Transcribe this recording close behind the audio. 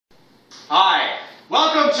Hi,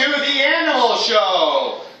 welcome to the Animal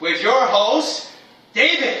Show with your host,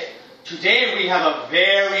 David. Today we have a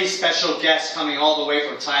very special guest coming all the way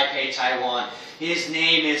from Taipei, Taiwan. His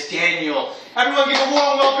name is Daniel. Everyone give a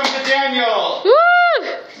warm welcome to Daniel. Woo!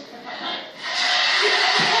 Daniel.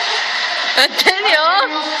 Hi,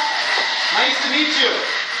 Daniel. Nice to meet you.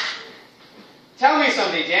 Tell me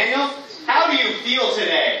something, Daniel. How do you feel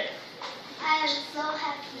today? I am so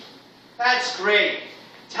happy. That's great.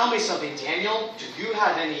 Tell me something, Daniel. Do you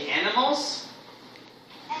have any animals?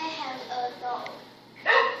 I have a dog.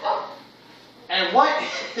 And what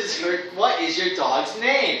is your dog's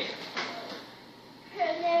name?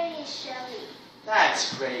 Her name is Shelley.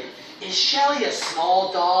 That's great. Is Shelley a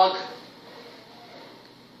small dog?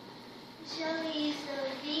 Shelley is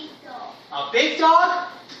a big dog. A big dog?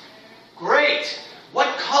 Great.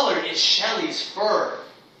 What color is Shelley's fur?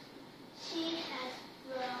 She has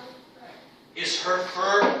brown fur. Is her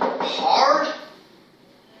fur hard? Her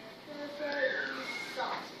fur is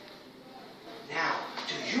soft. Now,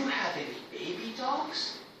 do you have any baby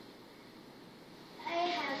dogs? I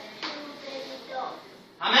have 2 baby dogs.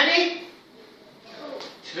 How many?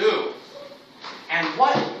 2. 2.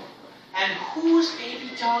 And whose baby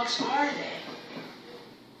dogs are they?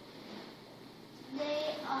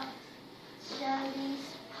 They are Shelley's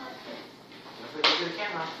puppies. Look at the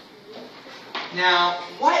camera. Now,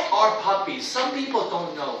 what are puppies? Some people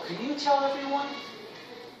don't know. Can you tell everyone?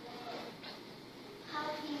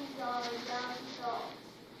 Puppies are young dogs.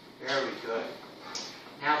 Very good.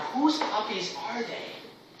 Now, whose puppies are they?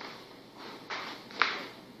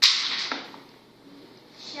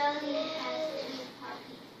 Shelley has 2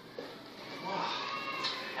 puppies. Wow.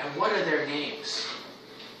 And what are their names?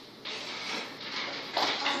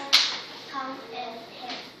 Tom and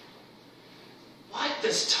Peg. What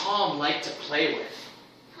does Tom like to play with?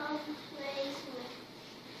 Tom plays with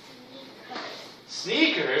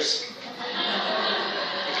Sneakers? sneakers.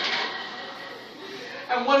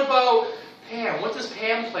 And what about Pam? What does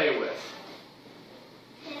Pam play with?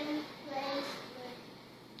 Pam plays with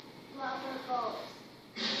rubber balls.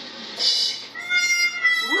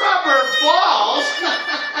 Rubber balls?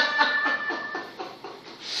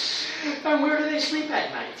 And where do they sleep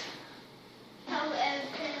at night? Tom and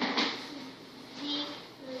Pam sleep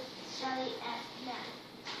with Shelley at night.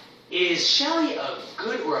 Is Shelley a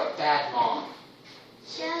good or a bad mom?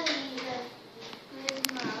 Shelley is a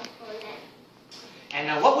good mom for them. And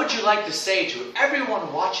now what would you like to say to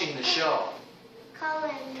everyone watching the show? Come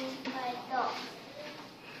and meet my dog.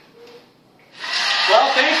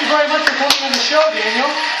 Well, thank you very much for coming on the show, Daniel.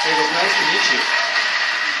 It was nice to meet you.